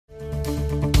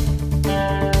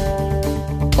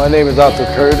My name is Dr.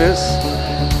 Curtis.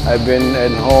 I've been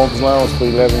at Holmes Lounge for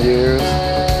 11 years.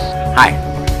 Hi,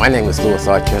 my name is Louis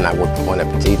Archer and I work for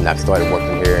Appetit, and I started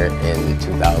working here in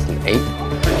 2008.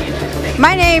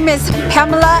 My name is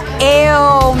Pamela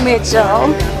L.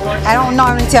 Mitchell. I don't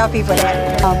normally tell people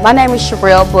that. My name is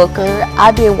Sherelle Booker.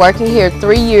 I've been working here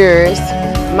 3 years.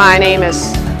 My name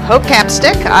is Hope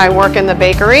Capstick. I work in the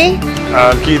bakery.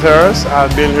 I'm Keith Harris.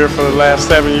 I've been here for the last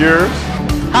 7 years.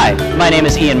 Hi, my name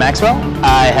is Ian Maxwell.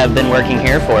 I have been working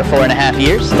here for 4.5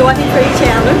 years. Dorothy Craig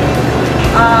Chandler.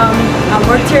 I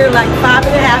worked here like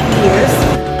 5.5 years.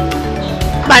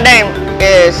 My name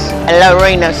is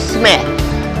Lorena Smith.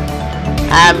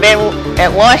 I've been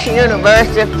at WashU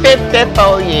University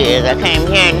 54 years. I came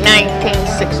here in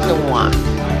 1961.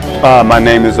 My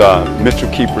name is Mr.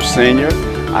 Keeper Sr.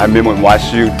 I've been with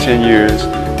WashU 10 years.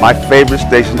 My favorite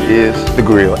station is The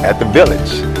Grill at the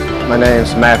Village. My name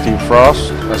is Matthew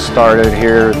Frost. I started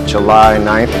here July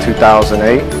 9th,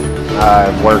 2008.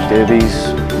 I've worked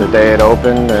Ibby's the day it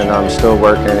opened, and I'm still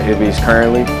working at Ibby's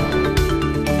currently.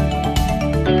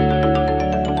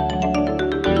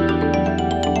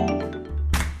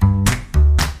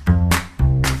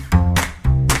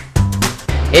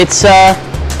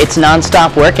 It's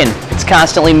non-stop working. It's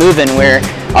constantly moving. We're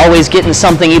always getting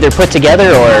something either put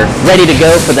together or ready to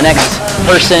go for the next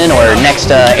person or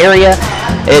next area.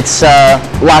 It's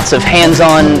lots of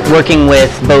hands-on working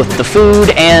with both the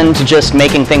food and just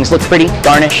making things look pretty,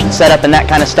 garnish and set up and that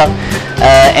kind of stuff.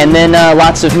 And then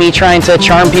lots of me trying to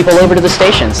charm people over to the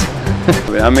stations.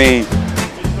 I mean,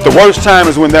 the worst time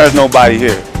is when there's nobody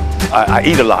here. I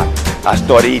eat a lot. I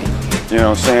start eating. You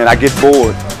know what I'm saying? I get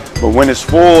bored. But when it's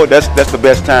full, that's the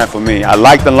best time for me. I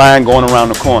like the line going around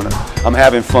the corner. I'm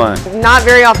having fun. Not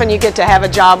very often you get to have a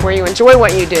job where you enjoy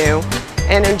what you do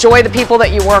and enjoy the people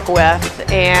that you work with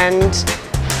and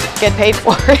get paid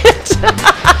for it.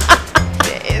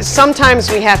 Sometimes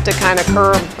we have to kind of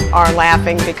curb our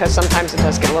laughing because sometimes it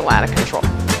does get a little out of control.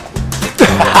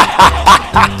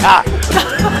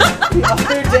 The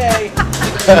other day.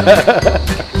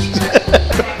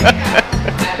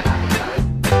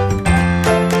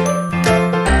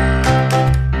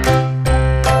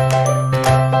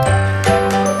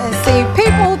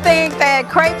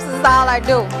 Crepes is all I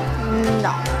do.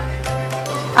 No.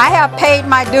 I have paid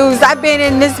my dues. I've been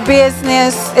in this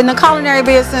business, in the culinary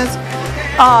business,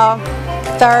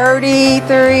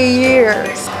 33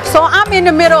 years. So I'm in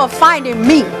the middle of finding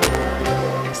me.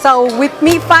 So with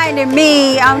me finding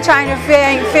me, I'm trying to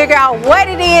figure out what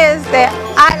it is that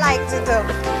I like to do.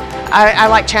 I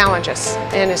like challenges,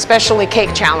 and especially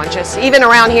cake challenges. Even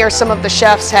around here, some of the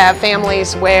chefs have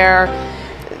families where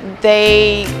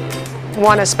they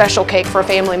want a special cake for a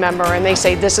family member and they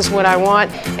say, this is what I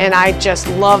want, and I just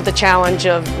love the challenge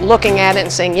of looking at it and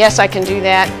saying, yes, I can do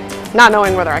that, not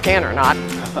knowing whether I can or not.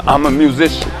 I'm a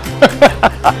musician.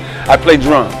 I play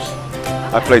drums.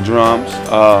 I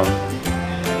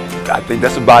think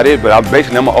that's about it, but I'm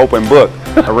an open book.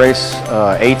 I race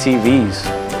ATVs.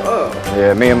 Oh.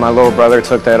 Yeah, me and my little brother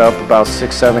took that up about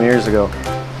 6-7 years ago.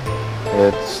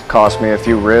 It's cost me a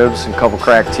few ribs and a couple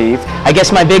cracked teeth. I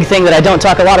guess my big thing that I don't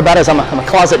talk a lot about is I'm a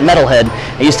closet metalhead.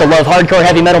 I used to love hardcore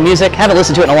heavy metal music. Haven't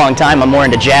listened to it in a long time. I'm more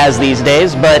into jazz these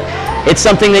days, but it's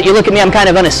something that you look at me, I'm kind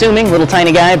of unassuming, little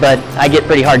tiny guy, but I get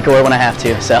pretty hardcore when I have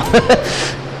to, so.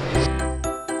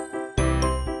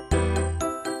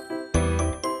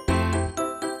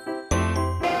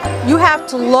 You have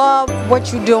to love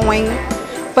what you're doing,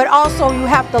 but also you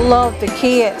have to love the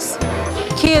kids.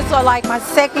 Kids are like my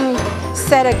second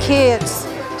set of kids,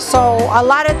 so a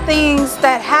lot of things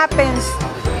that happens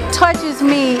touches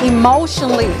me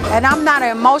emotionally, and I'm not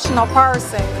an emotional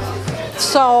person.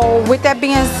 So with that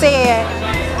being said,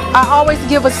 I always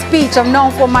give a speech. I'm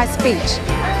known for my speech.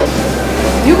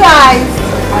 You guys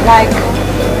are like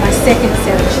my second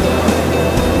set of children,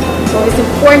 so it's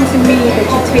important to me that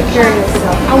you take care of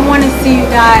yourself. I want to see you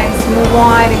guys move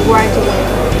on and graduate.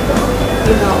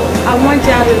 You know, I want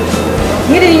y'all to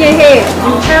get in your head.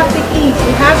 You have to eat.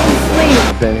 You have to sleep.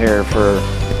 I've been here for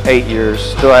 8 years.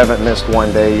 Still haven't missed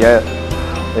one day yet.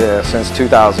 Yeah, since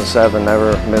 2007,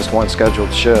 never missed one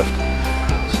scheduled shift.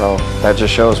 So that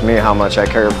just shows me how much I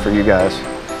care for you guys.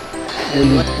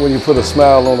 When you put a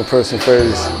smile on a person's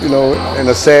face, you know, in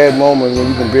a sad moment, when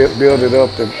you can build it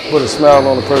up to put a smile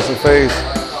on a person's face,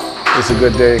 it's a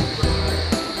good day.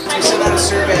 We sent out a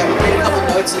survey. I'm going to read a couple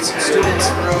notes that some students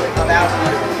wrote about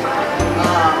you.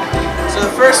 So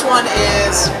the first one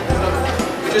is,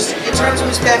 just in terms of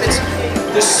Ms. Pam, it's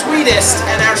the sweetest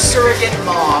and our surrogate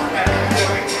mom.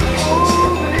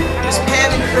 Ms.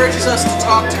 Pam encourages us to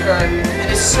talk to her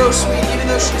and is so sweet, even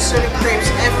though she's serving crepes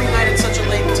every night at such a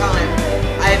late time.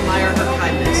 I admire her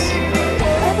kindness.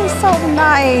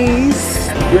 nice.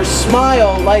 Your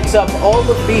smile lights up all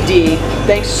of BD.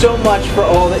 Thanks so much for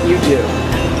all that you do.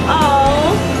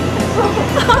 Oh,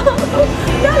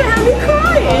 now you have me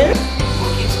crying.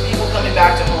 What keeps people coming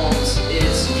back to homes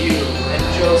is you and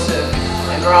Joseph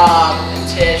and Rob and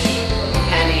Tish and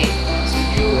Penny.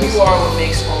 You are what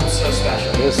makes homes so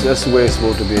special. That's the way it's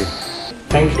supposed to be.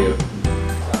 Thank you.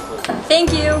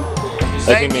 Thank you.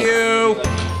 Thank you.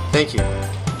 Thank you.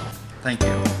 Thank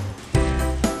you.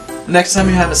 Next time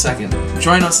you have a second,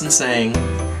 join us in saying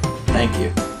thank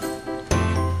you.